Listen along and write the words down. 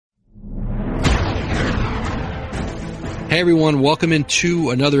Hey everyone, welcome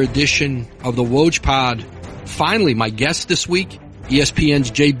into another edition of the Woj Pod. Finally, my guest this week,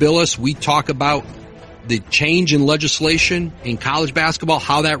 ESPN's Jay Bilas. We talk about the change in legislation in college basketball,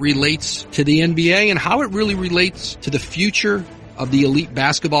 how that relates to the NBA, and how it really relates to the future of the elite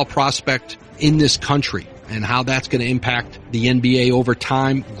basketball prospect in this country, and how that's going to impact the NBA over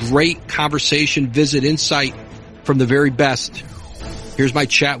time. Great conversation, visit, insight from the very best. Here's my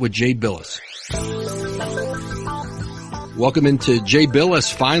chat with Jay Bilas. Welcome into Jay Bilas.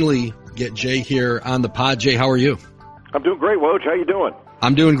 Finally get Jay here on the pod. Jay, how are you? I'm doing great, Woj. How you doing?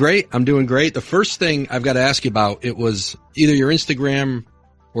 I'm doing great. The first thing I've got to ask you about, it was either your Instagram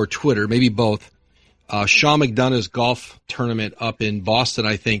or Twitter, maybe both. Sean McDonough's golf tournament up in Boston,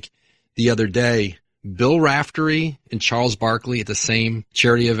 I think, the other day. Bill Raftery and Charles Barkley at the same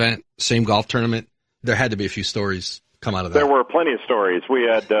charity event, same golf tournament. There had to be a few stories come out of that. There were plenty of stories. We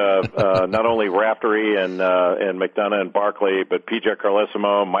had not only Raftery and McDonough and Barkley, but PJ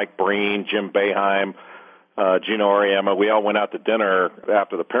Carlesimo, Mike Breen, Jim Boeheim, Gino Auriemma. We all went out to dinner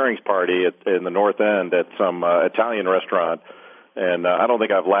after the pairings party in the North End at some Italian restaurant. And I don't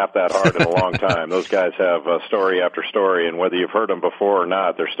think I've laughed that hard in a long time. Those guys have story after story, and whether you've heard them before or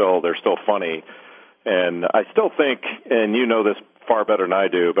not, they're still funny. And I still think, and you know this far better than I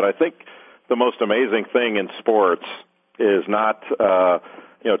do, but I think the most amazing thing in sports is not,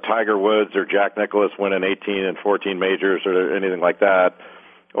 Tiger Woods or Jack Nicklaus winning 18 and 14 majors or anything like that,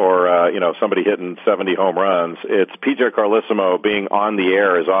 or, somebody hitting 70 home runs. It's PJ Carlesimo being on the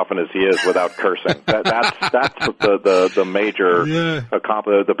air as often as he is without cursing. That's the major,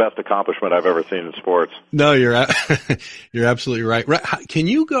 the best accomplishment I've ever seen in sports. No, you're absolutely right. Can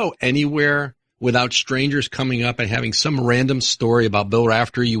you go anywhere without strangers coming up and having some random story about Bill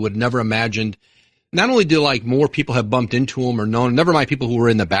Raftery you would never imagined? Not only do more people have bumped into him or known, never mind people who were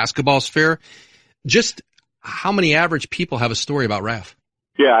in the basketball sphere, just how many average people have a story about Raf?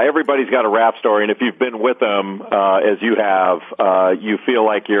 Yeah, everybody's got a Raf story, and if you've been with him, as you have, you feel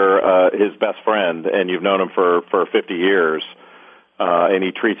like you're his best friend, and you've known him for 50 years, and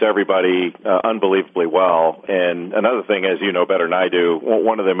he treats everybody unbelievably well. And another thing, as you know better than I do,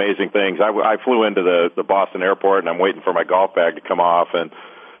 one of the amazing things, I flew into the Boston airport, and I'm waiting for my golf bag to come off, and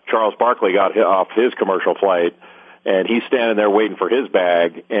Charles Barkley got off his commercial flight, and he's standing there waiting for his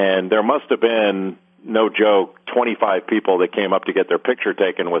bag, and there must have been, no joke, 25 people that came up to get their picture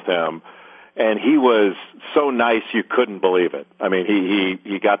taken with him, and he was so nice you couldn't believe it. I mean,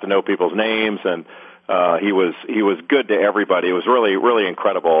 he got to know people's names, and he was good to everybody. It was really, really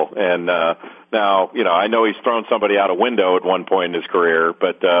incredible. And now, I know he's thrown somebody out a window at one point in his career,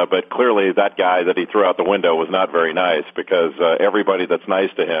 but clearly that guy that he threw out the window was not very nice, because everybody that's nice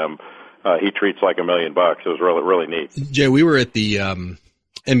to him, he treats like $1 million. It was really, really neat. Jay, we were at the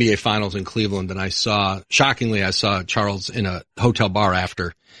NBA Finals in Cleveland, and I saw Charles in a hotel bar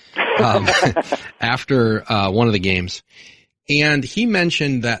after one of the games. And he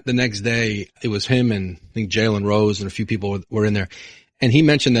mentioned that the next day it was him and I think Jalen Rose and a few people were in there. And he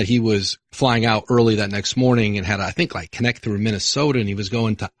mentioned that he was flying out early that next morning and had, I think, connect through Minnesota, and he was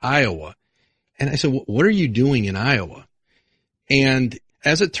going to Iowa. And I said, what are you doing in Iowa? And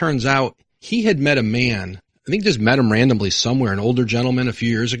as it turns out, he had met a man, I think just met him randomly somewhere, an older gentleman a few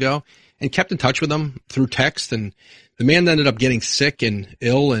years ago, and kept in touch with him through text. And the man ended up getting sick and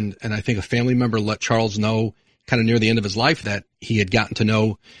ill, and I think a family member let Charles know kind of near the end of his life that he had gotten to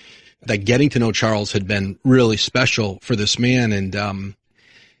know, that getting to know Charles had been really special for this man.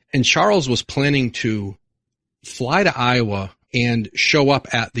 And Charles was planning to fly to Iowa and show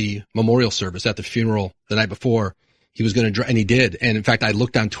up at the memorial service, at the funeral the night before. He was going to, and he did. And in fact, I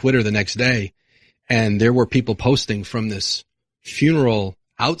looked on Twitter the next day, and there were people posting from this funeral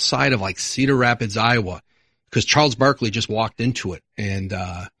outside of Cedar Rapids, Iowa, because Charles Barkley just walked into it, and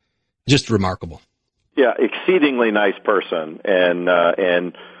just remarkable. Yeah, exceedingly nice person. And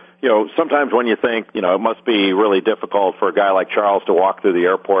sometimes when you think, it must be really difficult for a guy like Charles to walk through the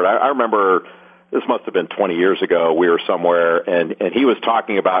airport. I remember this must have been 20 years ago. We were somewhere, and he was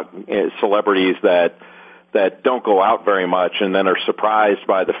talking about celebrities that don't go out very much and then are surprised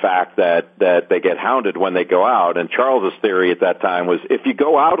by the fact that they get hounded when they go out. And Charles's theory at that time was, if you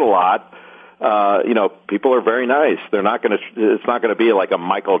go out a lot, people are very nice. It's not going to be like a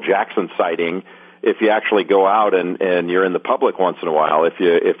Michael Jackson sighting if you actually go out and you're in the public once in a while. If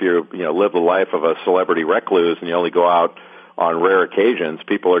you live the life of a celebrity recluse and you only go out on rare occasions,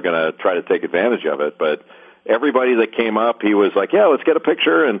 people are going to try to take advantage of it. But everybody that came up, he was like, yeah, let's get a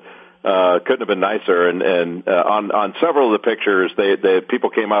picture. And couldn't have been nicer. And on several of the pictures, they people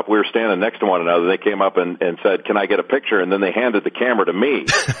came up. We were standing next to one another. They came up and said, "Can I get a picture?" And then they handed the camera to me.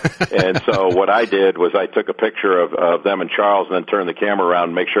 And so what I did was I took a picture of them and Charles, and then turned the camera around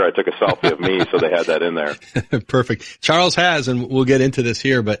and make sure I took a selfie of me, so they had that in there. Perfect. Charles has, and we'll get into this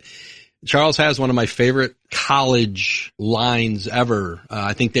here, but Charles has one of my favorite college lines ever.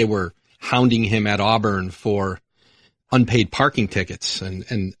 I think they were hounding him at Auburn for unpaid parking tickets,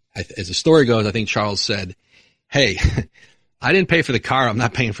 and as the story goes, I think Charles said, "Hey, I didn't pay for the car. I'm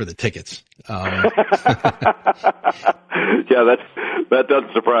not paying for the tickets." Yeah, that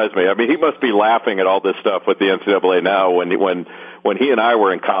doesn't surprise me. I mean, he must be laughing at all this stuff with the NCAA now. When he and I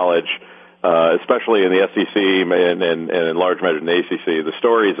were in college, especially in the SEC and in large measure in the ACC, the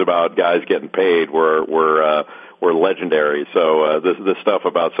stories about guys getting paid were legendary. So this stuff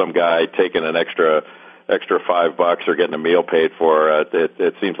about some guy taking an extra $5 or getting a meal paid for,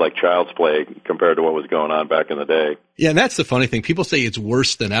 it seems like child's play compared to what was going on back in the day. Yeah, and that's the funny thing. People say it's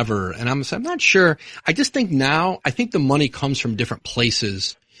worse than ever, and I'm not sure. I just think now, I think the money comes from different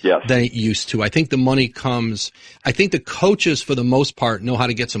places than it used to. I think the money comes, I think the coaches, for the most part, know how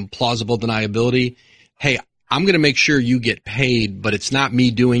to get some plausible deniability. Hey, I'm going to make sure you get paid, but it's not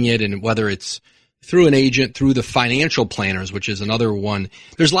me doing it, and whether it's through an agent, through the financial planners, which is another one.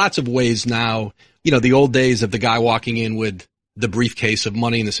 There's lots of ways now. You know, the old days of the guy walking in with the briefcase of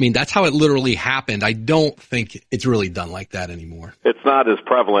money in this. I mean, that's how it literally happened. I don't think it's really done like that anymore. It's not as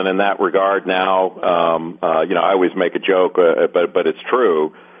prevalent in that regard now. I always make a joke, but it's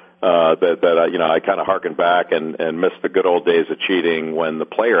true, that I kind of harken back and miss the good old days of cheating when the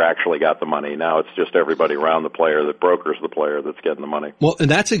player actually got the money. Now it's just everybody around the player that brokers the player that's getting the money. Well, and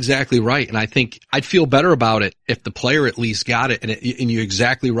that's exactly right. And I think I'd feel better about it if the player at least got it. And you're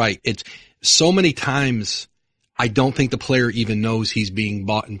exactly right. It's so many times I don't think the player even knows he's being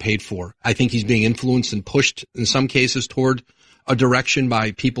bought and paid for. I think he's being influenced and pushed in some cases toward a direction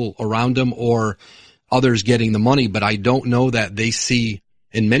by people around him or others getting the money. But I don't know that they see,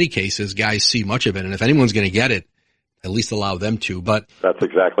 in many cases, guys see much of it. And if anyone's going to get it, at least allow them to. But that's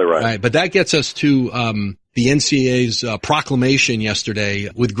exactly right. Right. But that gets us to the NCAA's proclamation yesterday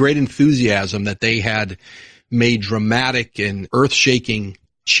with great enthusiasm that they had made dramatic and earth-shaking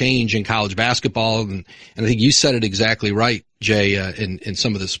change in college basketball. And I think you said it exactly right, Jay, in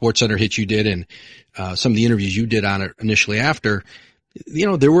some of the SportsCenter hits you did and some of the interviews you did on it initially after. You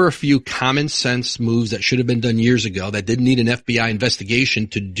know, there were a few common sense moves that should have been done years ago that didn't need an FBI investigation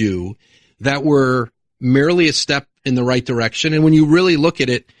to do, that were merely a step in the right direction. And when you really look at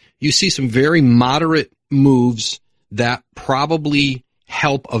it, you see some very moderate moves that probably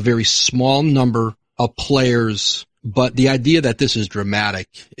help a very small number of players. But the idea that this is dramatic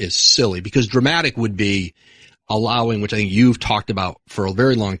is silly, because dramatic would be allowing, which I think you've talked about for a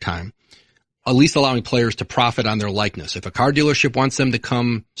very long time, at least allowing players to profit on their likeness. If a car dealership wants them to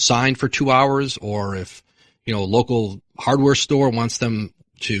come sign for 2 hours, or if, a local hardware store wants them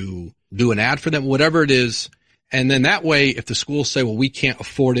to do an ad for them, whatever it is. And then that way, if the schools say, well, we can't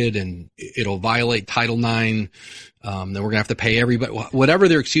afford it and it'll violate Title IX, then we're going to have to pay everybody, whatever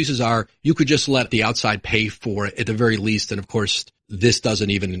their excuses are, you could just let the outside pay for it at the very least. And of course, this doesn't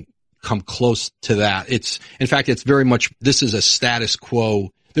even come close to that. In fact, it's very much, this is a status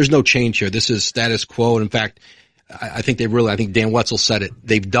quo. There's no change here. This is status quo. And in fact, I think I think Dan Wetzel said it.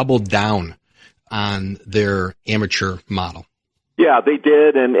 They've doubled down on their amateur model. Yeah, they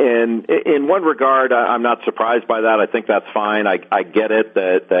did, and in one regard, I'm not surprised by that. I think that's fine. I get it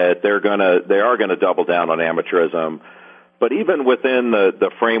that they are gonna double down on amateurism, but even within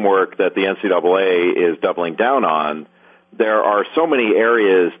the framework that the NCAA is doubling down on, there are so many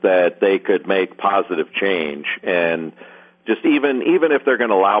areas that they could make positive change, and just even if they're going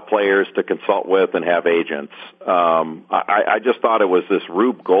to allow players to consult with and have agents, I just thought it was this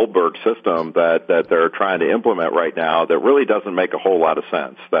Rube Goldberg system that they're trying to implement right now that really doesn't make a whole lot of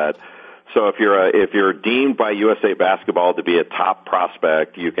sense. So if you're deemed by USA Basketball to be a top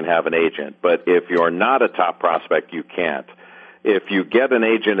prospect, you can have an agent, but if you're not a top prospect, you can't. If you get an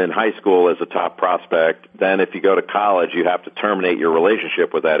agent in high school as a top prospect, then if you go to college, you have to terminate your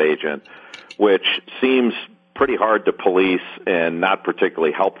relationship with that agent, which seems pretty hard to police and not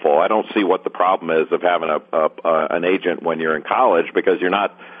particularly helpful. I don't see what the problem is of having an agent when you're in college, because you're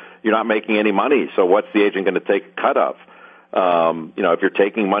not making any money. So what's the agent going to take a cut of? If you're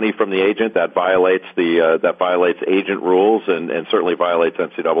taking money from the agent, that violates agent rules and certainly violates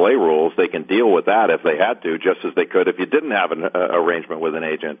NCAA rules. They can deal with that if they had to, just as they could if you didn't have an arrangement with an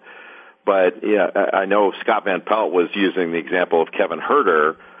agent. But yeah, I know Scott Van Pelt was using the example of Kevin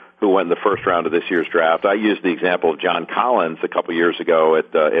Herter, who went in the first round of this year's draft. I used the example of John Collins a couple years ago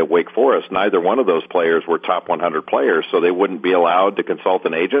at Wake Forest. Neither one of those players were top 100 players, so they wouldn't be allowed to consult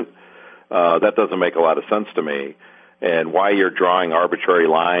an agent. That doesn't make a lot of sense to me. And why you're drawing arbitrary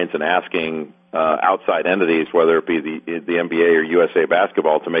lines and asking outside entities, whether it be the NBA or USA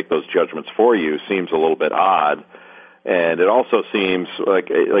Basketball, to make those judgments for you seems a little bit odd. And it also seems like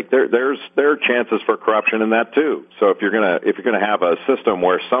there are chances for corruption in that too. So if you're gonna have a system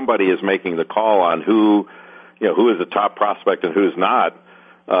where somebody is making the call on who is a top prospect and who's not,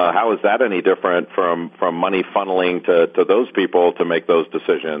 how is that any different from money funneling to those people to make those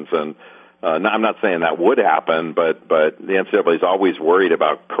decisions? And I'm not saying that would happen, but the NCAA is always worried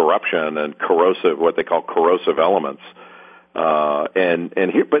about corruption and what they call corrosive elements. But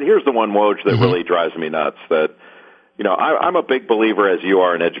here's the one, Woj, that really drives me nuts. That I'm a big believer, as you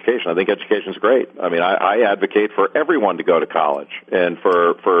are, in education. I think education's great. I mean, I advocate for everyone to go to college, and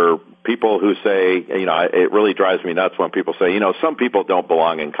for people who say, it really drives me nuts when people say, some people don't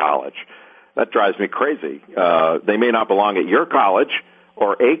belong in college. That drives me crazy. They may not belong at your college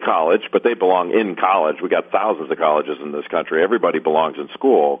or a college, but they belong in college. We got thousands of colleges in this country. Everybody belongs in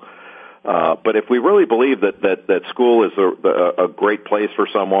school. But if we really believe that school is a great place for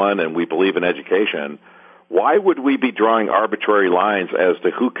someone, and we believe in education, why would we be drawing arbitrary lines as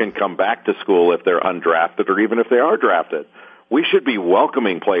to who can come back to school if they're undrafted or even if they are drafted? We should be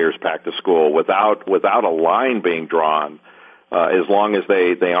welcoming players back to school without a line being drawn. As long as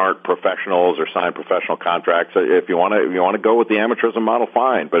they aren't professionals or sign professional contracts. If you want to go with the amateurism model,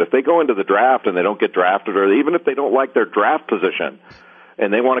 fine. But if they go into the draft and they don't get drafted, or even if they don't like their draft position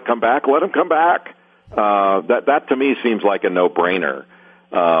and they want to come back, let them come back. That to me seems like a no-brainer.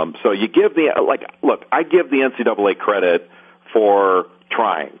 So you give I give the NCAA credit for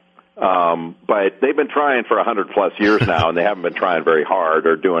trying. But they've been trying for 100+ years now, and they haven't been trying very hard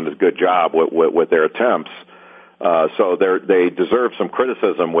or doing a good job with their attempts. So they deserve some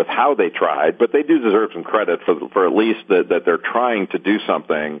criticism with how they tried, but they do deserve some credit for at least that they're trying to do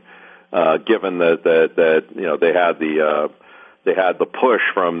something, given that they had the push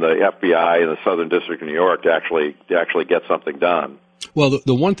from the FBI and the Southern District of New York to actually get something done. Well,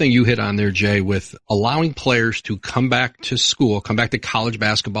 the one thing you hit on there, Jay, with allowing players to come back to school, come back to college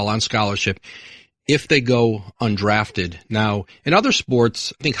basketball on scholarship, if they go undrafted. Now, in other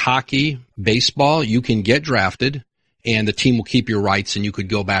sports, I think hockey, baseball, you can get drafted and the team will keep your rights and you could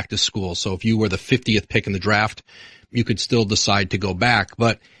go back to school. So if you were the 50th pick in the draft, you could still decide to go back.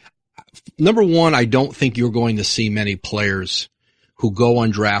 But number one, I don't think you're going to see many players who go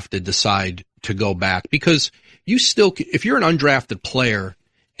undrafted decide to go back, because if you're an undrafted player,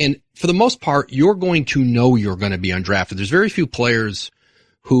 and for the most part, you're going to know you're going to be undrafted. There's very few players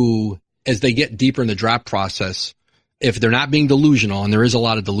who, as they get deeper in the draft process, if they're not being delusional, and there is a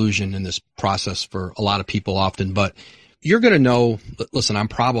lot of delusion in this process for a lot of people often, but you're going to know, listen, I'm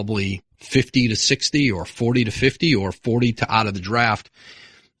probably 50 to 60 or 40 to 50 or 40 to out of the draft.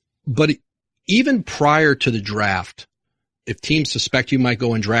 But even prior to the draft, if teams suspect you might go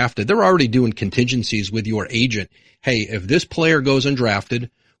undrafted, they're already doing contingencies with your agent. Hey, if this player goes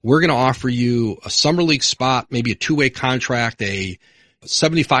undrafted, we're going to offer you a summer league spot, maybe a two-way contract, a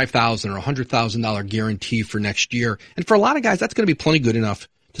 $75,000 or $100,000 guarantee for next year. And for a lot of guys, that's going to be plenty good enough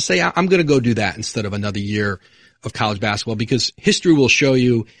to say, I'm going to go do that instead of another year of college basketball, because history will show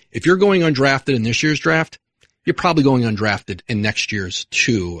you if you're going undrafted in this year's draft, you're probably going undrafted in next year's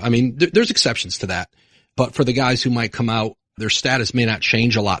too. I mean, there's exceptions to that. But for the guys who might come out, their status may not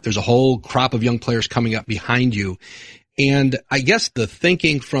change a lot. There's a whole crop of young players coming up behind you. And I guess the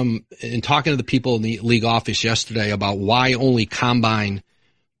thinking in talking to the people in the league office yesterday about why only combine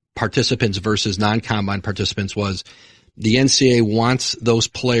participants versus non-combine participants was the NCAA wants those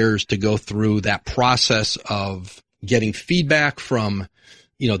players to go through that process of getting feedback from,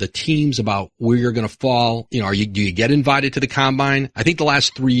 the teams about where you're going to fall. Do you get invited to the combine? I think the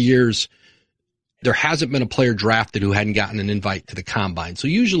last 3 years, there hasn't been a player drafted who hadn't gotten an invite to the combine. So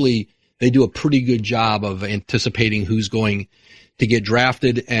usually they do a pretty good job of anticipating who's going to get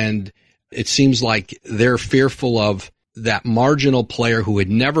drafted. And it seems like they're fearful of that marginal player who had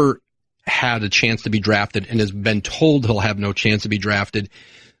never had a chance to be drafted and has been told he'll have no chance to be drafted,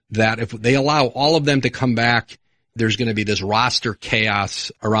 that if they allow all of them to come back, there's going to be this roster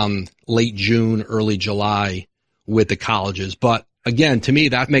chaos around late June, early July with the colleges. But again, to me,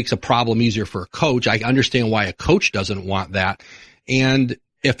 that makes a problem easier for a coach. I understand why a coach doesn't want that. And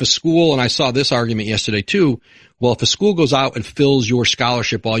if a school, and I saw this argument yesterday too, well, if a school goes out and fills your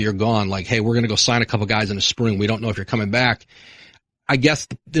scholarship while you're gone, like, hey, we're going to go sign a couple guys in the spring, we don't know if you're coming back, I guess,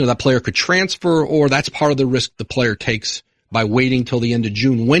 that player could transfer, or that's part of the risk the player takes by waiting till the end of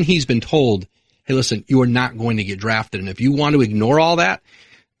June when he's been told, hey, listen, you are not going to get drafted. And if you want to ignore all that,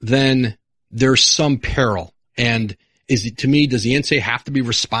 then there's some peril. And to me, does the NCAA have to be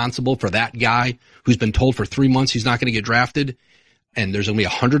responsible for that guy who's been told for 3 months he's not going to get drafted? And there's only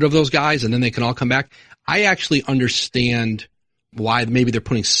 100 of those guys and then they can all come back. I actually understand why maybe they're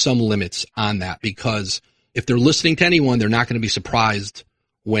putting some limits on that, because if they're listening to anyone, they're not going to be surprised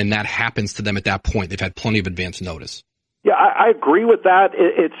when that happens to them at that point. They've had plenty of advance notice. Yeah, I agree with that.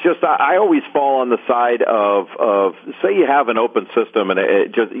 It's just I always fall on the side of say you have an open system,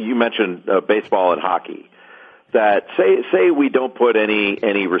 and you mentioned baseball and hockey. That say we don't put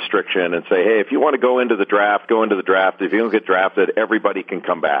any restriction and say, hey, if you want to go into the draft, go into the draft. If you don't get drafted, everybody can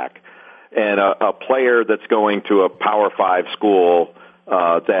come back. And a player that's going to a Power 5 school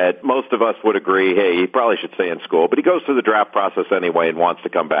that most of us would agree, hey, he probably should stay in school, but he goes through the draft process anyway and wants to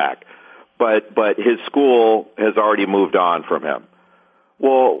come back. But his school has already moved on from him.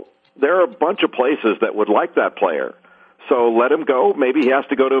 Well, there are a bunch of places that would like that player. So let him go. Maybe he has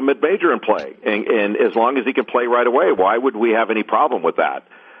to go to a mid-major and play. And as long as he can play right away, why would we have any problem with that?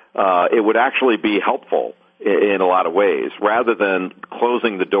 It would actually be helpful in a lot of ways, rather than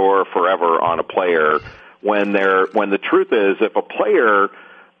closing the door forever on a player when the truth is, if a player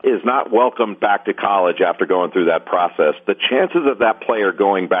is not welcomed back to college after going through that process, the chances of that player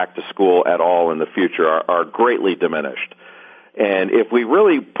going back to school at all in the future are greatly diminished. And if we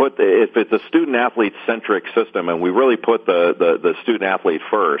really if it's a student-athlete centric system and we really put the student-athlete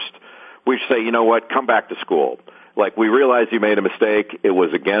first, we should say, you know what, come back to school. Like, we realize you made a mistake. It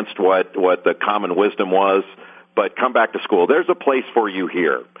was against what the common wisdom was, but come back to school. There's a place for you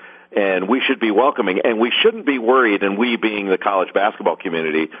here. And we should be welcoming, and we shouldn't be worried, and we being the college basketball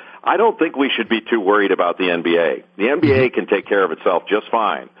community, I don't think we should be too worried about the NBA. The NBA can take care of itself just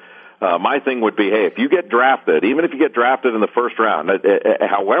fine. My thing would be, hey, if you get drafted, even if you get drafted in the first round,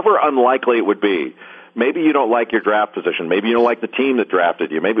 however unlikely it would be, maybe you don't like your draft position, maybe you don't like the team that drafted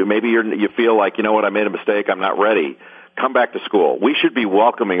you, maybe you feel like, you know what, I made a mistake, I'm not ready. Come back to school. We should be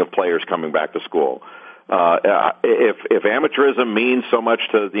welcoming of players coming back to school. If amateurism means so much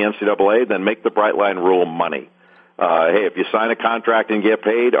to the NCAA, then make the bright line rule money. Hey, if you sign a contract and get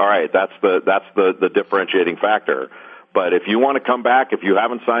paid, all right, that's the differentiating factor. But if you want to come back, if you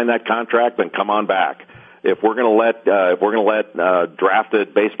haven't signed that contract, then come on back. If we're going to let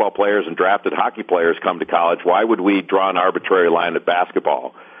drafted baseball players and drafted hockey players come to college, why would we draw an arbitrary line at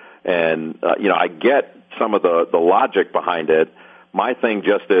basketball? And I get some of the logic behind it. My thing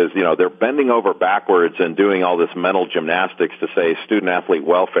just is, they're bending over backwards and doing all this mental gymnastics to say student-athlete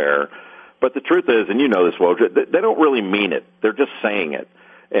welfare. But the truth is, and you know this, Woj, they don't really mean it. They're just saying it.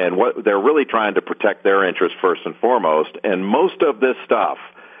 And what they're really trying to protect their interests first and foremost. And most of this stuff,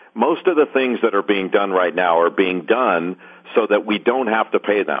 most of the things that are being done right now are being done so that we don't have to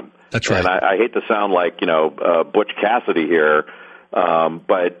pay them. That's right. And I hate to sound like, Butch Cassidy here,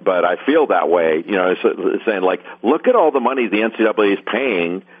 but I feel that way, it's saying, like, look at all the money the NCAA is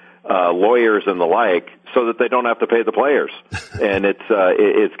paying lawyers and the like so that they don't have to pay the players. And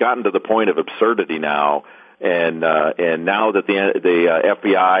it's gotten to the point of absurdity now. And now that the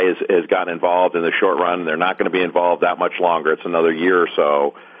FBI has gotten involved in the short run, they're not going to be involved that much longer. It's another year or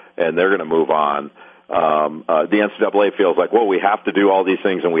so, and they're going to move on. The NCAA feels like, well, we have to do all these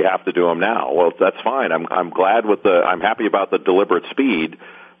things and we have to do them now. Well, that's fine. I'm happy about the deliberate speed,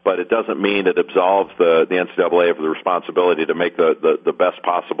 but it doesn't mean it absolves the NCAA of the responsibility to make the best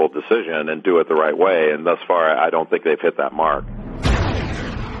possible decision and do it the right way. And thus far, I don't think they've hit that mark.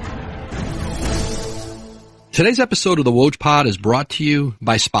 Today's episode of the Woj Pod is brought to you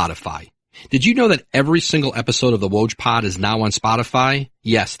by Spotify. Did you know that every single episode of the Woj Pod is now on Spotify?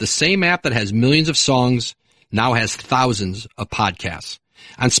 Yes, the same app that has millions of songs now has thousands of podcasts.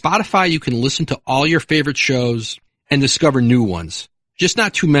 On Spotify, you can listen to all your favorite shows and discover new ones. Just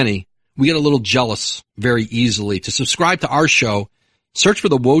not too many. We get a little jealous very easily. To subscribe to our show, search for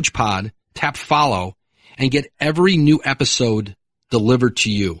the Woj Pod, tap follow, and get every new episode delivered to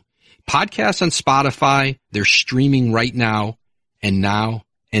you. Podcasts on Spotify, they're streaming right now, and now,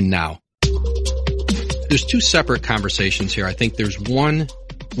 and now. There's two separate conversations here. I think there's one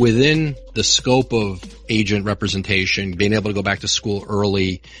within the scope of agent representation, being able to go back to school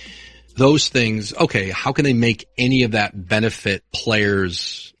early, those things. Okay, how can they make any of that benefit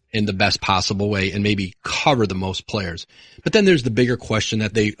players in the best possible way and maybe cover the most players? But then there's the bigger question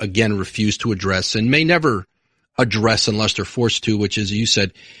that they, again, refuse to address and may never address unless they're forced to, which is, you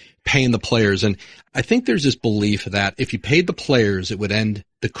said, paying the players. And I think there's this belief that if you paid the players, it would end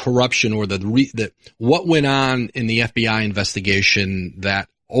the corruption or what went on in the FBI investigation that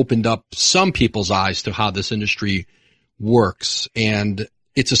opened up some people's eyes to how this industry works, and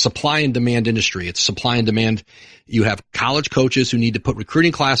it's a supply and demand industry. It's supply and demand. You have college coaches who need to put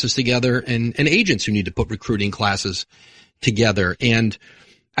recruiting classes together and agents who need to put recruiting classes together. And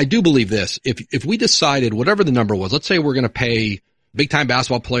I do believe this. If we decided whatever the number was, let's say we're going to pay big time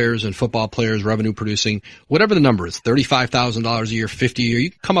basketball players and football players, revenue producing, whatever the number is, $35,000 a year, 50 a year,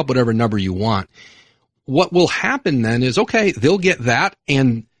 you can come up with whatever number you want. What will happen then is, okay, they'll get that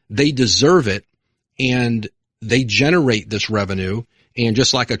and they deserve it and they generate this revenue. And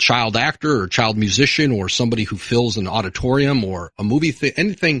just like a child actor or child musician or somebody who fills an auditorium or a movie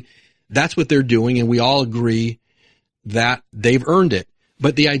anything, that's what they're doing. And we all agree that they've earned it.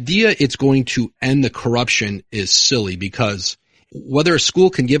 But the idea it's going to end the corruption is silly, because whether a school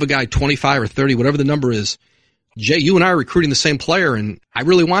can give a guy 25 or 30, whatever the number is, Jay, you and I are recruiting the same player and I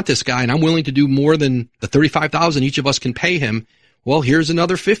really want this guy and I'm willing to do more than the 35,000 each of us can pay him. Well, here's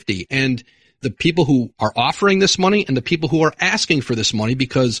another 50. And the people who are offering this money and the people who are asking for this money,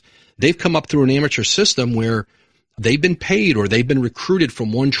 because they've come up through an amateur system where they've been paid or they've been recruited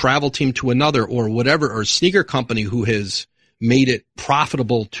from one travel team to another or whatever, or a sneaker company who has made it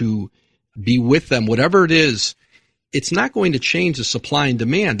profitable to be with them, whatever it is, it's not going to change the supply and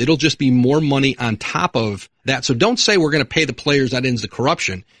demand. It'll just be more money on top of that. So don't say we're going to pay the players, that ends the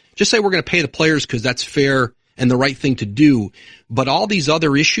corruption. Just say we're going to pay the players because that's fair and the right thing to do. But all these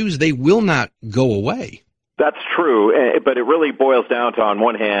other issues, they will not go away. That's true, but it really boils down to, on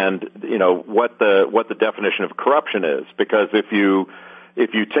one hand, what the definition of corruption is. Because if you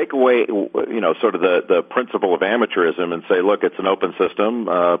take away, sort of the principle of amateurism and say, look, it's an open system,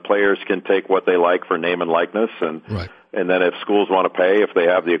 players can take what they like for name and likeness, and right. And then if schools want to pay, if they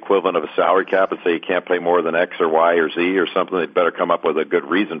have the equivalent of a salary cap and say you can't pay more than X or Y or Z or something, they'd better come up with a good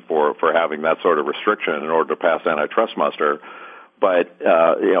reason for having that sort of restriction in order to pass antitrust muster. But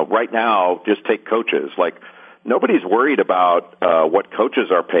right now, just take coaches. Like, nobody's worried about what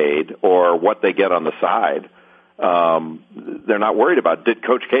coaches are paid or what they get on the side. They're not worried about, did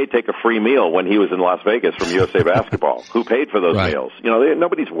Coach K take a free meal when he was in Las Vegas from USA Basketball? Who paid for those right. meals?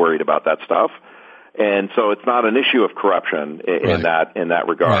 Nobody's worried about that stuff. And so it's not an issue of corruption in right. that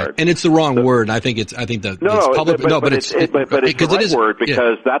regard. Right. And it's the wrong word. I think it's public. It's the right word,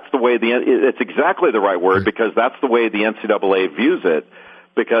 because that's the way it's exactly the right word, right. because that's the way the NCAA views it.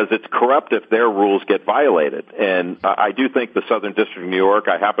 Because it's corrupt if their rules get violated. And I do think the Southern District of New York,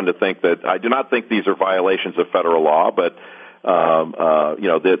 I happen to think that, I do not think these are violations of federal law, but,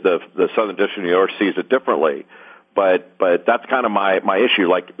 the Southern District of New York sees it differently. But that's kind of my issue.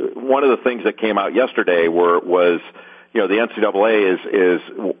 Like, one of the things that came out yesterday was the NCAA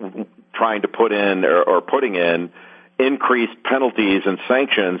is trying to put in or putting in increased penalties and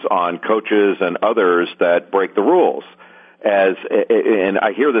sanctions on coaches and others that break the rules. And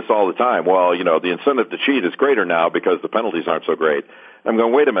I hear this all the time. Well, the incentive to cheat is greater now because the penalties aren't so great. I'm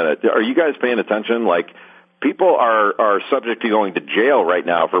going, wait a minute. Are you guys paying attention? Like, people are subject to going to jail right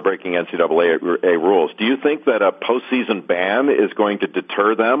now for breaking NCAA rules. Do you think that a postseason ban is going to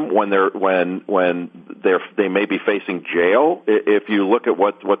deter them when they may be facing jail? If you look at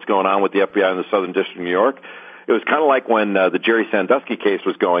what's going on with the FBI in the Southern District of New York, it was kind of like when the Jerry Sandusky case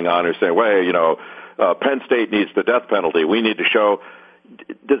was going on. They're saying, well, Penn State needs the death penalty. We need to show.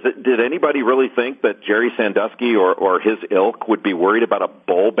 Did anybody really think that Jerry Sandusky or his ilk would be worried about a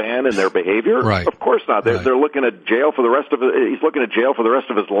bowl ban in their behavior? Right. Of course not. They're looking at jail for the rest of it. He's looking at jail for the rest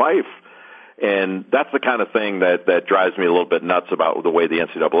of his life. And that's the kind of thing that drives me a little bit nuts about the way the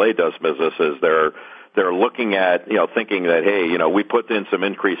NCAA does business. Is they're looking at, thinking that, hey, we put in some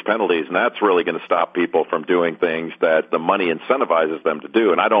increased penalties and that's really going to stop people from doing things that the money incentivizes them to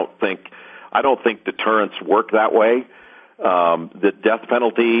do. And I don't think deterrents work that way. The death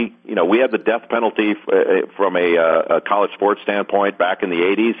penalty, we had the death penalty from a college sports standpoint back in the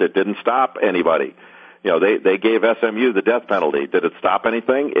 80s. It didn't stop anybody. They gave SMU the death penalty. Did it stop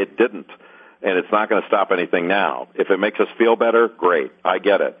anything? It didn't. And it's not going to stop anything now. If it makes us feel better, great. I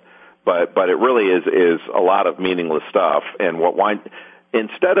get it. But it really is a lot of meaningless stuff. And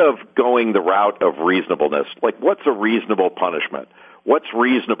instead of going the route of reasonableness, like, what's a reasonable punishment? What's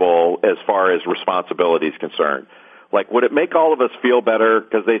reasonable as far as responsibility is concerned? Like, would it make all of us feel better?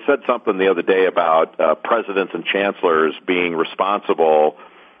 Because they said something the other day about presidents and chancellors being responsible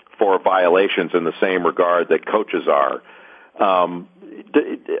for violations in the same regard that coaches are.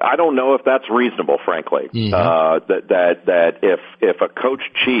 I don't know if that's reasonable, frankly. Mm-hmm. That if a coach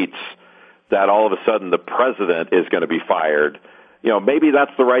cheats, that all of a sudden the president is going to be fired. Maybe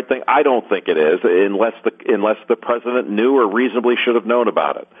that's the right thing. I don't think it is, unless the president knew or reasonably should have known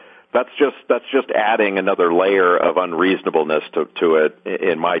about it. That's just adding another layer of unreasonableness to it,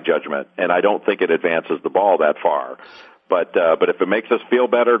 in my judgment, and I don't think it advances the ball that far. But if it makes us feel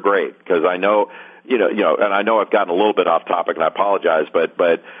better, great. Because I know, and I know I've gotten a little bit off topic, and I apologize, but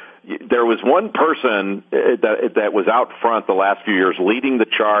there was one person that was out front the last few years leading the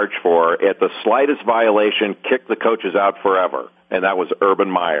charge for, at the slightest violation, kick the coaches out forever. And that was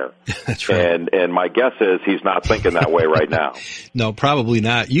Urban Meyer. That's right. And my guess is he's not thinking that way right now. No, probably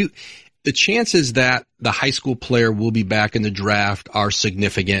not. The chances that the high school player will be back in the draft are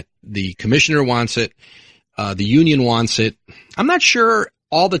significant. The commissioner wants it. The union wants it. I'm not sure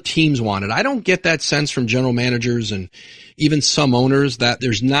all the teams want it. I don't get that sense from general managers and even some owners that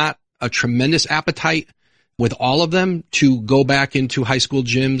there's not a tremendous appetite with all of them to go back into high school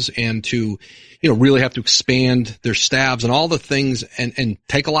gyms and to, really have to expand their staffs and all the things and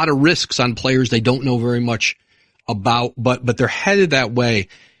take a lot of risks on players they don't know very much about, but they're headed that way.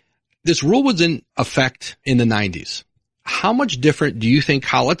 This rule was in effect in the 90s. How much different do you think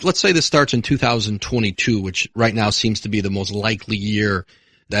let's say this starts in 2022, which right now seems to be the most likely year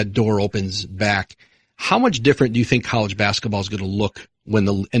that door opens back. How much different do you think college basketball is going to look when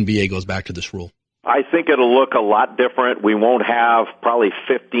the NBA goes back to this rule? I think it'll look a lot different. We won't have probably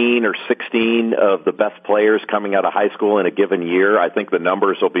 15 or 16 of the best players coming out of high school in a given year. I think the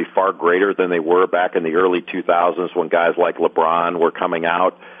numbers will be far greater than they were back in the early 2000s when guys like LeBron were coming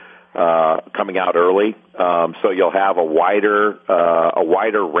out early. So you'll have a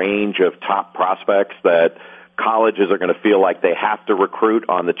wider range of top prospects that colleges are going to feel like they have to recruit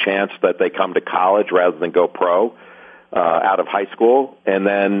on the chance that they come to college rather than go pro out of high school. And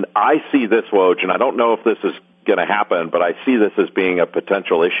then I see this, Woj, and I don't know if this is going to happen, but I see this as being a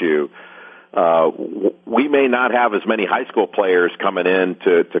potential issue. We may not have as many high school players coming in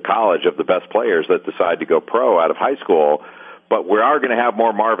to college of the best players that decide to go pro out of high school, but we are going to have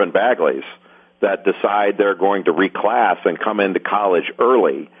more Marvin Bagleys that decide they're going to reclass and come into college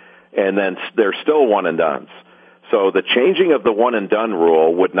early, and then they're still one-and-dones. So the changing of the one-and-done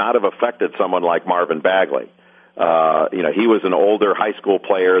rule would not have affected someone like Marvin Bagley. He was an older high school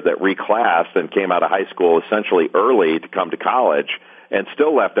player that reclassed and came out of high school essentially early to come to college and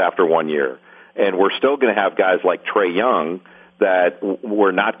still left after 1 year. And we're still going to have guys like Trae Young that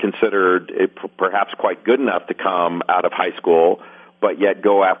were not considered perhaps quite good enough to come out of high school, but yet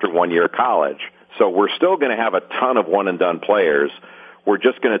go after 1 year of college. So we're still going to have a ton of one-and-done players. We're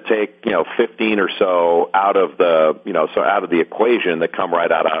just going to take 15 or so out of the equation that come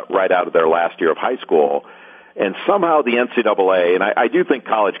right out of their last year of high school. And somehow the NCAA, and I do think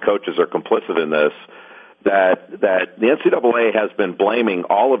college coaches are complicit in this, that the NCAA has been blaming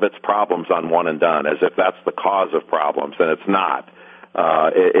all of its problems on one and done as if that's the cause of problems, and it's not.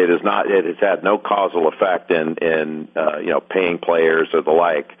 It is not. It has had no causal effect in paying players or the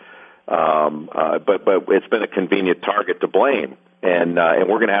like. But it's been a convenient target to blame, and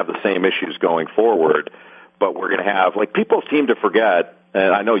we're going to have the same issues going forward. But we're going to have, people seem to forget,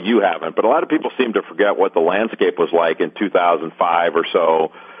 and I know you haven't, but a lot of people seem to forget what the landscape was like in 2005 or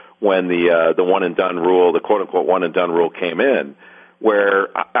so when the one and done rule, the quote unquote one and done rule came in, where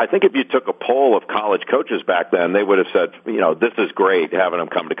I think if you took a poll of college coaches back then, they would have said, this is great having them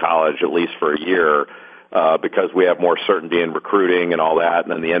come to college at least for a year, because we have more certainty in recruiting and all that.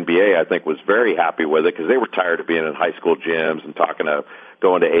 And then the NBA, I think, was very happy with it because they were tired of being in high school gyms and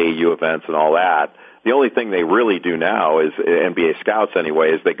going to AAU events and all that. The only thing they really do now is NBA scouts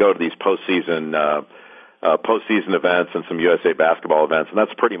anyway, is they go to these postseason events and some USA basketball events, and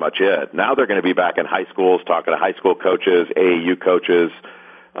that's pretty much it. Now they're going to be back in high schools talking to high school coaches, AAU coaches.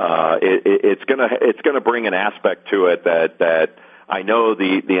 It's going to bring an aspect to it that I know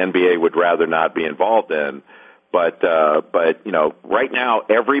the NBA would rather not be involved in. But right now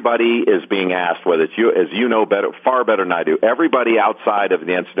everybody is being asked, whether it's you, as you know far better than I do, everybody outside of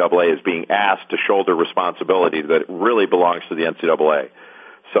the NCAA is being asked to shoulder responsibility that really belongs to the NCAA.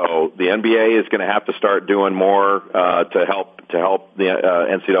 So the NBA is going to have to start doing more to help the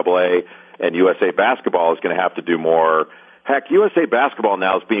NCAA, and USA Basketball is going to have to do more. Heck, USA Basketball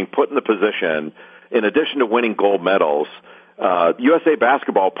now is being put in the position, in addition to winning gold medals, USA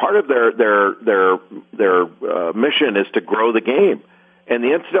Basketball, part of their mission is to grow the game, and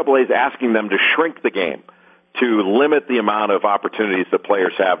the NCAA is asking them to shrink the game to limit the amount of opportunities that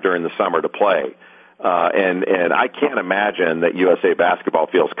players have during the summer to play. And I can't imagine that USA Basketball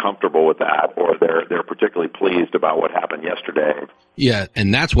feels comfortable with that, or they're particularly pleased about what happened yesterday. Yeah,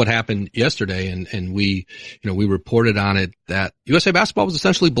 and that's what happened yesterday, and we reported on it that USA Basketball was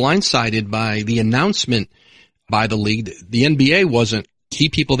essentially blindsided by the announcement by the league. The NBA wasn't. Key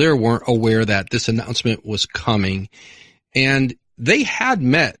people there weren't aware that this announcement was coming, and they had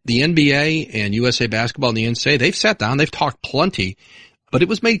met the NBA and USA Basketball and the NCAA. They've sat down, they've talked plenty. But it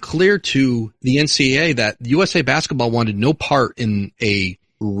was made clear to the NCAA that USA Basketball wanted no part in a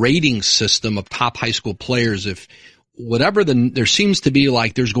rating system of top high school players. If whatever there seems to be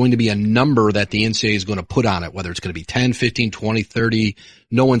like there's going to be a number that the NCAA is going to put on it, whether it's going to be 10, 15, 20, 30,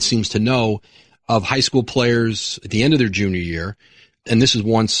 no one seems to know, of high school players at the end of their junior year. And this is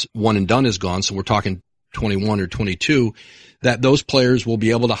once one and done is gone. So we're talking 21 or 22, that those players will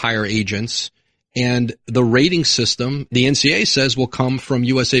be able to hire agents. And the rating system, the NCAA says, will come from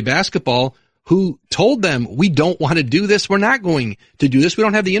USA Basketball, who told them, we don't want to do this. We're not going to do this. We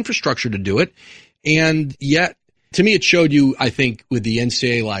don't have the infrastructure to do it. And yet, to me, it showed you, I think, with the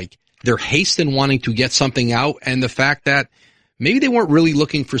NCAA, like their haste in wanting to get something out, and the fact that maybe they weren't really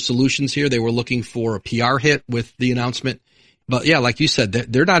looking for solutions here. They were looking for a PR hit with the announcement. But yeah, like you said,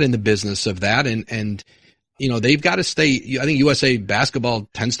 they're not in the business of that. And you know, they've got to stay. I think USA Basketball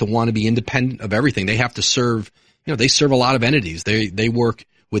tends to want to be independent of everything. They have to serve, you know, they serve a lot of entities. They work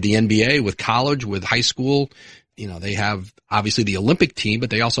with the NBA, with college, with high school. You know, they have obviously the Olympic team, but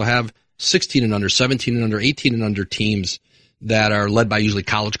they also have 16 and under, 17 and under, 18 and under teams that are led by usually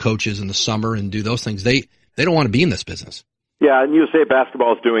college coaches in the summer and do those things. They don't want to be in this business. Yeah, and USA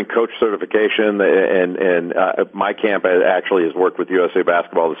Basketball is doing coach certification, and my camp actually has worked with USA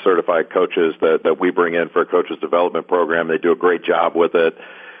Basketball to certify coaches that we bring in for a coaches development program. They do a great job with it,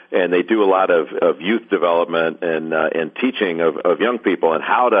 and they do a lot of youth development and teaching of young people and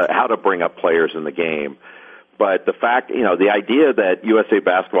how to bring up players in the game. But the fact, you know, the idea that USA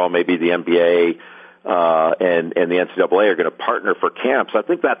Basketball, maybe the NBA, and the NCAA are going to partner for camps, I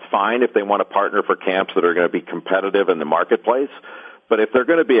think that's fine if they want to partner for camps that are going to be competitive in the marketplace. But if they're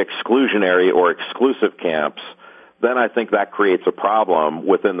going to be exclusionary or exclusive camps, then I think that creates a problem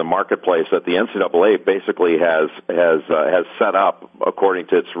within the marketplace that the NCAA basically has set up according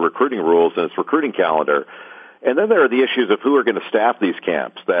to its recruiting rules and its recruiting calendar. And then there are the issues of who are going to staff these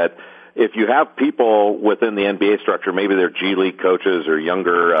camps. That if you have people within the NBA structure, maybe they're G League coaches or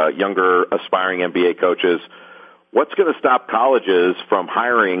younger aspiring NBA coaches, what's going to stop colleges from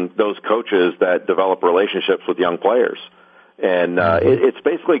hiring those coaches that develop relationships with young players? And it's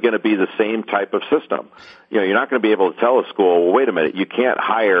basically going to be the same type of system. You know, you're not going to be able to tell a school, well, wait a minute, you can't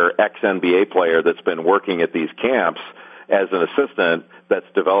hire ex-NBA player that's been working at these camps as an assistant that's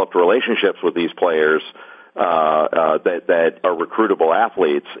developed relationships with these players that are recruitable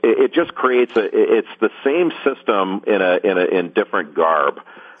athletes. It just creates it's the same system in different garb.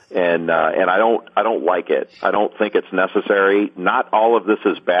 And I don't like it. I don't think it's necessary. Not all of this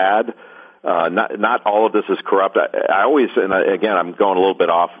is bad. Not all of this is corrupt. I always, and again, I'm going a little bit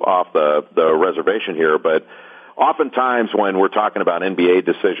off the reservation here, but oftentimes when we're talking about NBA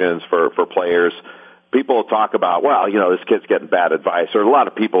decisions for players, people talk about, well, you know, this kid's getting bad advice, or a lot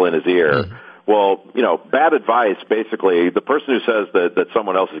of people in his ear. Mm-hmm. Well, you know, bad advice, basically, the person who says that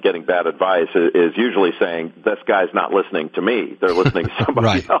someone else is getting bad advice is usually saying, this guy's not listening to me. They're listening to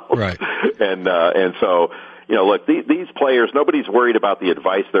somebody else. Right. And so, you know, look, these players, nobody's worried about the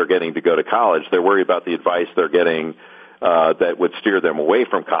advice they're getting to go to college. They're worried about the advice they're getting that would steer them away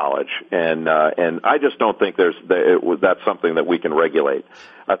from college. And I just don't think that's something that we can regulate.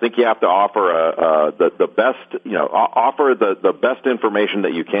 I think you have to offer the best, you know, offer the best information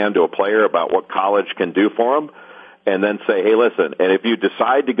that you can to a player about what college can do for them, and then say, hey, listen, and if you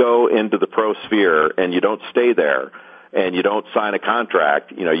decide to go into the pro sphere and you don't stay there and you don't sign a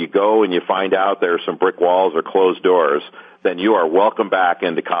contract, you know, you go and you find out there are some brick walls or closed doors, then you are welcome back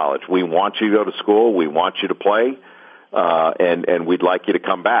into college. We want you to go to school. We want you to play. And we'd like you to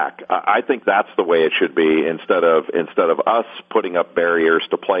come back. I think that's the way it should be, instead of us putting up barriers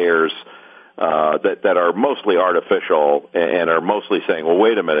to players that are mostly artificial and are mostly saying, well,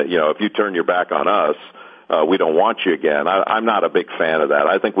 wait a minute, you know, if you turn your back on us, we don't want you again. I'm not a big fan of that.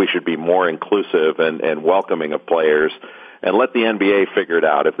 I think we should be more inclusive and welcoming of players, and let the NBA figure it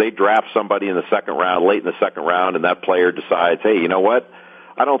out. If they draft somebody in the second round, late in the second round, and that player decides, hey, you know what,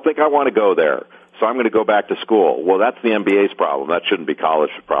 I don't think I want to go there, so I'm going to go back to school. Well, that's the NBA's problem. That shouldn't be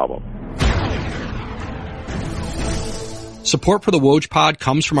college's problem. Support for the Woj Pod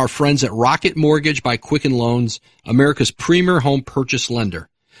comes from our friends at Rocket Mortgage by Quicken Loans, America's premier home purchase lender.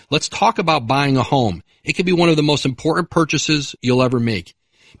 Let's talk about buying a home. It can be one of the most important purchases you'll ever make.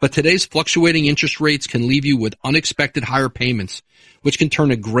 But today's fluctuating interest rates can leave you with unexpected higher payments, which can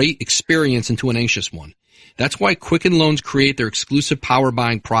turn a great experience into an anxious one. That's why Quicken Loans create their exclusive power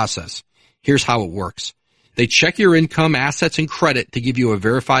buying process. Here's how it works. They check your income, assets, and credit to give you a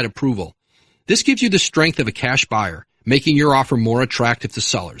verified approval. This gives you the strength of a cash buyer, making your offer more attractive to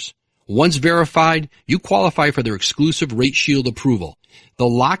sellers. Once verified, you qualify for their exclusive Rate Shield approval.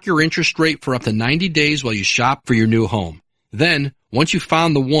 They'll lock your interest rate for up to 90 days while you shop for your new home. Then, Once you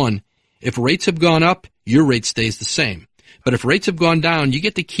found the one, if rates have gone up, your rate stays the same. But if rates have gone down, you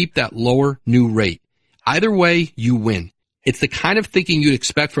get to keep that lower new rate. Either way, you win. It's the kind of thinking you'd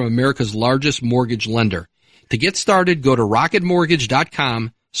expect from America's largest mortgage lender. To get started, go to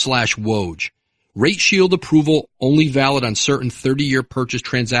rocketmortgage.com/Woj. Rate Shield approval only valid on certain 30-year purchase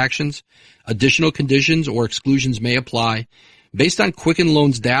transactions. Additional conditions or exclusions may apply based on Quicken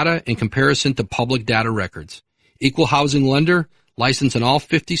Loans data in comparison to public data records. Equal housing lender, licensed in all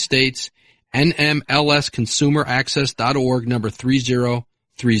 50 states, NMLSconsumeraccess.org, number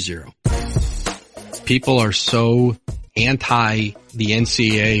 3030. People are so anti the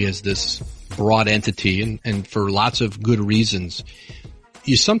NCAA as this broad entity, and for lots of good reasons.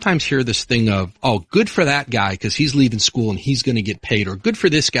 You sometimes hear this thing of, oh, good for that guy because he's leaving school and he's going to get paid, or good for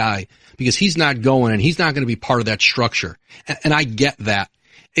this guy because he's not going and he's not going to be part of that structure. And I get that,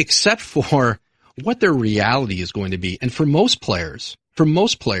 except for what their reality is going to be. And for most players,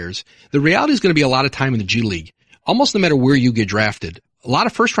 the reality is going to be a lot of time in the G League. Almost no matter where you get drafted, a lot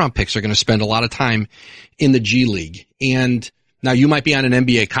of first-round picks are going to spend a lot of time in the G League. And now you might be on an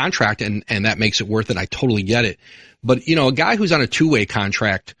NBA contract, and that makes it worth it. I totally get it. But, you know, a guy who's on a two-way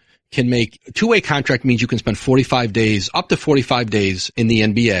contract can make – two-way contract means you can spend 45 days, up to 45 days in the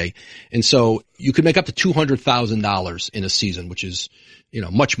NBA. And so you could make up to $200,000 in a season, which is, you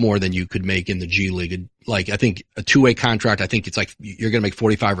know, much more than you could make in the G League. Like, I think a two-way contract, I think it's like you're going to make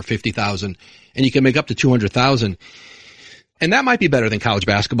 45 or 50,000, and you can make up to 200,000. And that might be better than college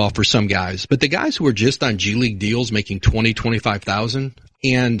basketball for some guys. But the guys who are just on G League deals making 20, 25,000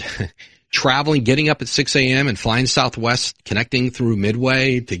 and traveling, getting up at 6 a.m. and flying Southwest, connecting through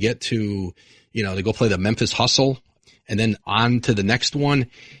Midway to get to, you know, to go play the Memphis Hustle and then on to the next one,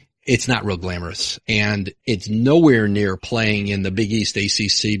 it's not real glamorous. And it's nowhere near playing in the Big East,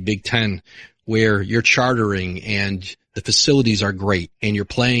 ACC, Big Ten, where you're chartering and the facilities are great and you're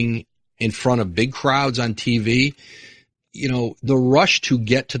playing in front of big crowds on TV. You know, the rush to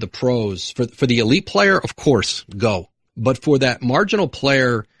get to the pros for the elite player, of course, go. But for that marginal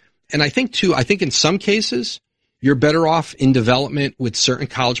player, and I think in some cases, you're better off in development with certain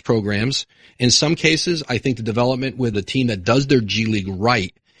college programs. In some cases, I think the development with a team that does their G League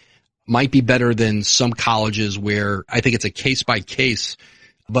right might be better than some colleges where I think it's a case by case.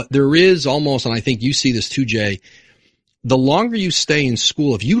 But there is almost, and I think you see this too, Jay, the longer you stay in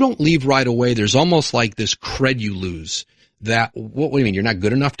school, if you don't leave right away, there's almost like this cred you lose. That, what do you mean? You're not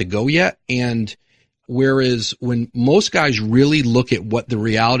good enough to go yet? And whereas when most guys really look at what the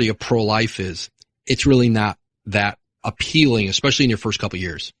reality of pro life is, it's really not that appealing, especially in your first couple of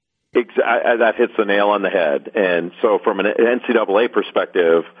years. That hits the nail on the head. And so from an NCAA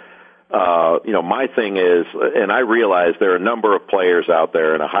perspective, you know, my thing is, and I realize there are a number of players out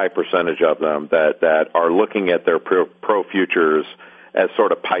there and a high percentage of them that are looking at their pro futures as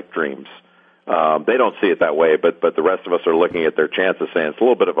sort of pipe dreams. They don't see it that way, but the rest of us are looking at their chances saying it's a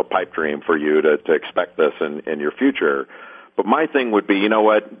little bit of a pipe dream for you to expect this in your future. But my thing would be, you know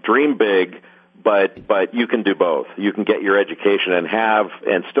what, dream big, but you can do both. You can get your education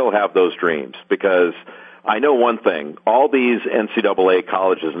and still have those dreams, because I know one thing, all these NCAA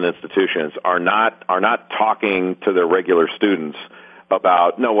colleges and institutions are not talking to their regular students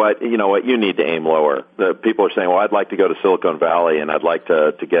about, you know what, you need to aim lower. The people are saying, well, I'd like to go to Silicon Valley and I'd like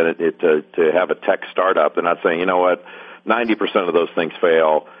to get it to have a tech startup. They're not saying, you know what, 90% of those things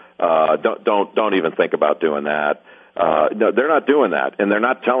fail. Don't even think about doing that. No, they're not doing that, and they're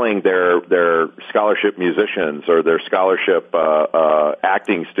not telling their scholarship musicians or their scholarship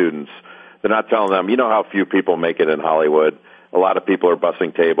acting students. They're not telling them, you know how few people make it in Hollywood. A lot of people are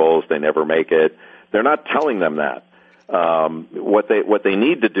bussing tables; they never make it. They're not telling them that. What they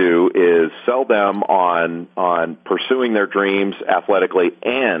need to do is sell them on pursuing their dreams athletically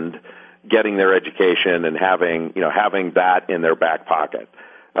and getting their education and having that in their back pocket.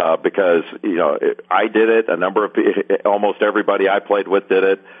 Because, I did it. Almost everybody I played with did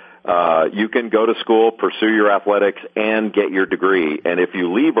it. You can go to school, pursue your athletics, and get your degree. And if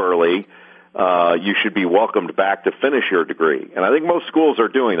you leave early, you should be welcomed back to finish your degree. And I think most schools are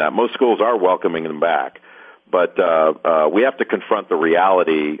doing that. Most schools are welcoming them back. But we have to confront the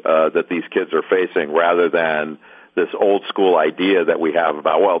reality that these kids are facing, rather than this old school idea that we have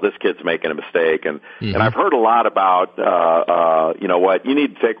about, well, this kid's making a mistake. And I've heard a lot about, you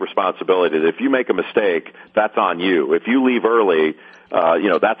need to take responsibility. If you make a mistake, that's on you. If you leave early,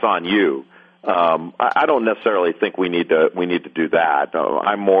 that's on you. I don't necessarily think we need to do that.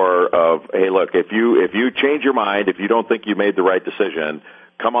 I'm more of, hey, look, if you change your mind, if you don't think you made the right decision,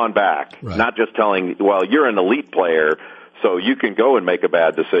 come on back. Right. Not just telling, well, you're an elite player, so you can go and make a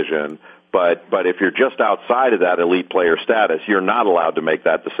bad decision. But if you're just outside of that elite player status, you're not allowed to make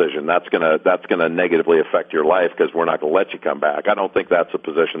that decision. That's gonna negatively affect your life because we're not going to let you come back. I don't think that's a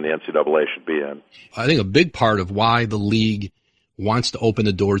position the NCAA should be in. I think a big part of why the league wants to open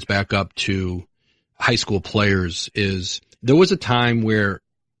the doors back up to high school players is there was a time where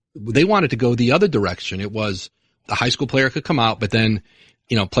they wanted to go the other direction. It was the high school player could come out, but then,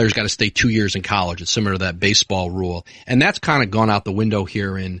 players got to stay 2 years in college. It's similar to that baseball rule. And that's kind of gone out the window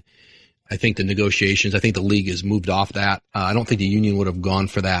here in, I think, the negotiations. I think the league has moved off that. I don't think the union would have gone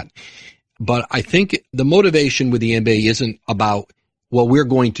for that. But I think the motivation with the NBA isn't about, well, we're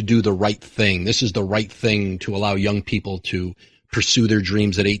going to do the right thing. This is the right thing to allow young people to pursue their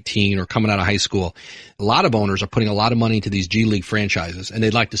dreams at 18 or coming out of high school. A lot of owners are putting a lot of money into these G League franchises, and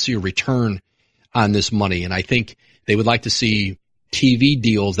they'd like to see a return on this money. And I think they would like to see TV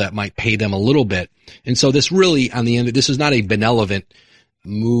deals that might pay them a little bit. And so this really, on the end, this is not a benevolent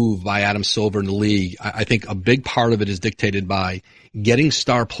move by Adam Silver in the league. I think a big part of it is dictated by getting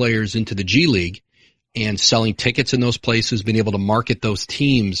star players into the G League and selling tickets in those places, being able to market those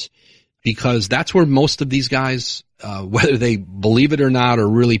teams, because that's where most of these guys, whether they believe it or not or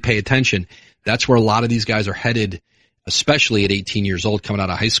really pay attention, that's where a lot of these guys are headed, especially at 18 years old coming out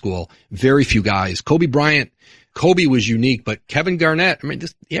of high school. Very few guys. Kobe was unique, but Kevin Garnett,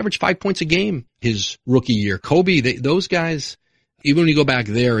 he averaged 5 points a game his rookie year. Kobe, those guys, even when you go back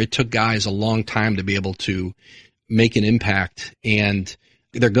there, it took guys a long time to be able to make an impact, and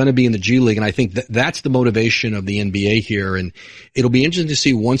they're going to be in the G League. And I think that's the motivation of the NBA here. And it'll be interesting to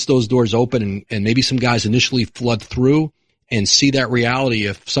see once those doors open and maybe some guys initially flood through and see that reality.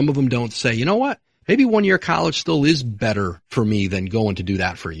 If some of them don't say, you know what, maybe 1 year college still is better for me than going to do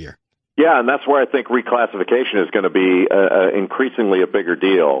that for a year. Yeah, and that's where I think reclassification is going to be increasingly a bigger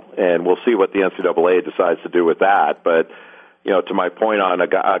deal, and we'll see what the NCAA decides to do with that. But, to my point on a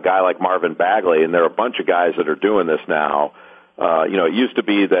guy like Marvin Bagley, and there are a bunch of guys that are doing this now, it used to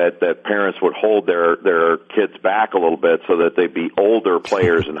be that parents would hold their kids back a little bit so that they'd be older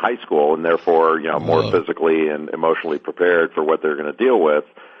players in high school and therefore, more physically and emotionally prepared for what they're going to deal with.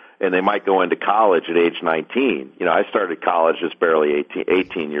 And they might go into college at age 19. I started college just barely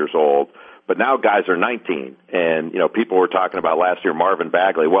 18 years old, but now guys are 19. And, people were talking about last year Marvin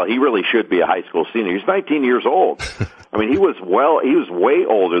Bagley. Well, he really should be a high school senior. He's 19 years old. He was way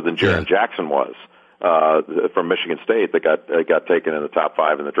older than Jaren Jackson was, from Michigan State that got taken in the top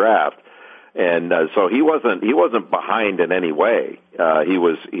 5 in the draft. And, so he wasn't behind in any way. He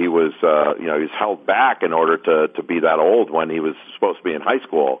was held back in order to be that old when he was supposed to be in high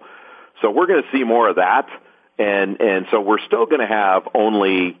school. So we're going to see more of that. And so we're still going to have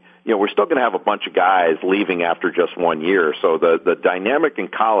we're still going to have a bunch of guys leaving after just 1 year. So the dynamic in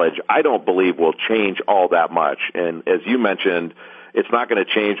college, I don't believe will change all that much. And as you mentioned, it's not going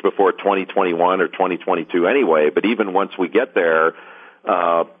to change before 2021 or 2022 anyway. But even once we get there,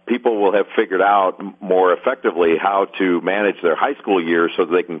 people will have figured out more effectively how to manage their high school years so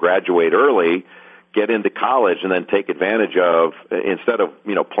that they can graduate early, get into college, and then take advantage of, instead of,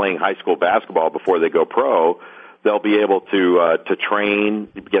 playing high school basketball before they go pro, they'll be able to train,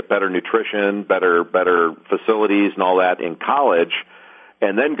 get better nutrition, better facilities and all that in college,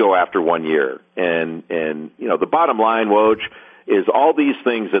 and then go after 1 year. And the bottom line, Woj, is all these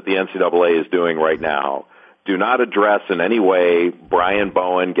things that the NCAA is doing right now do not address in any way Brian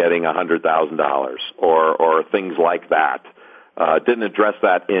Bowen getting $100,000 or things like that. Didn't address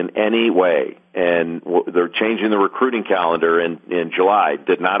that in any way. And they're changing the recruiting calendar in July.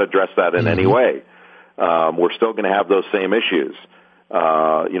 Did not address that in any way. We're still going to have those same issues.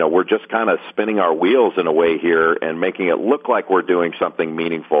 We're just kind of spinning our wheels in a way here and making it look like we're doing something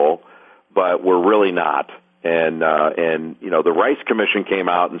meaningful, but we're really not. And the Rice Commission came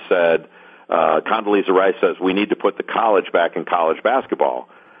out and said, Condoleezza Rice says we need to put the college back in college basketball.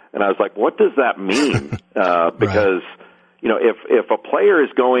 And I was like, what does that mean? Because, if a player is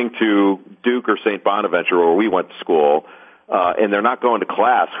going to Duke or St. Bonaventure where we went to school, and they're not going to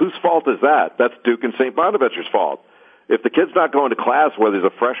class, whose fault is that? That's Duke and St. Bonaventure's fault. If the kid's not going to class, whether he's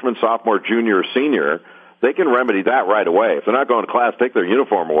a freshman, sophomore, junior, or senior, they can remedy that right away. If they're not going to class, take their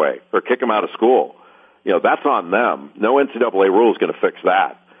uniform away or kick them out of school. That's on them. No NCAA rule is going to fix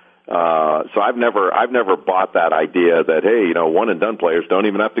that. So I've never bought that idea that, hey, one and done players don't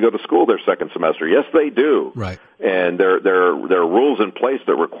even have to go to school their second semester. Yes, they do. Right. And there are rules in place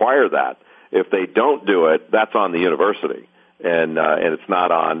that require that. If they don't do it, that's on the university. And it's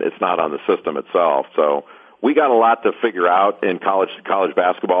not on the system itself. So we got a lot to figure out in college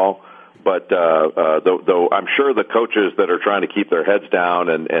basketball. But though I'm sure the coaches that are trying to keep their heads down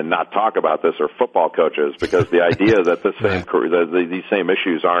and not talk about this are football coaches, because the idea that these same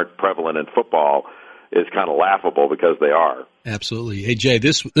issues aren't prevalent in football is kind of laughable, because they are. Absolutely. Hey, Jay,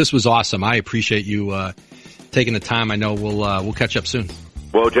 this was awesome. I appreciate you taking the time. I know we'll catch up soon.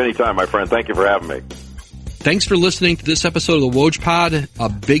 Woj, anytime, my friend. Thank you for having me. Thanks for listening to this episode of the Woj Pod. A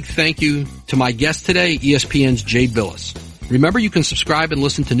big thank you to my guest today, ESPN's Jay Bilas. Remember, you can subscribe and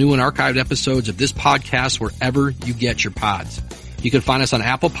listen to new and archived episodes of this podcast wherever you get your pods. You can find us on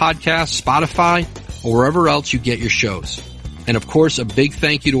Apple Podcasts, Spotify, or wherever else you get your shows. And of course, a big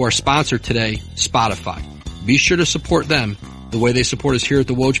thank you to our sponsor today, Spotify. Be sure to support them the way they support us here at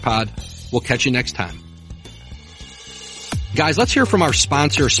the Woj Pod. We'll catch you next time. Guys, let's hear from our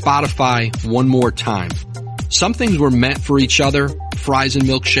sponsor, Spotify, one more time. Some things were meant for each other, fries and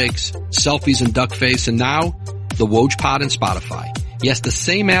milkshakes, selfies and duck face, and now the Woj Pod and Spotify. Yes, the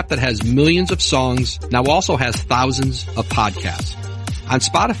same app that has millions of songs now also has thousands of podcasts. On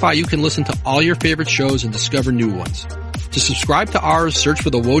Spotify, you can listen to all your favorite shows and discover new ones. To subscribe to ours, search for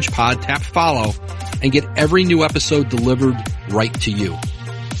the Woj Pod, tap follow, and get every new episode delivered right to you.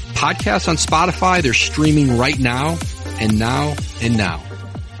 Podcasts on Spotify, they're streaming right now, and now, and now.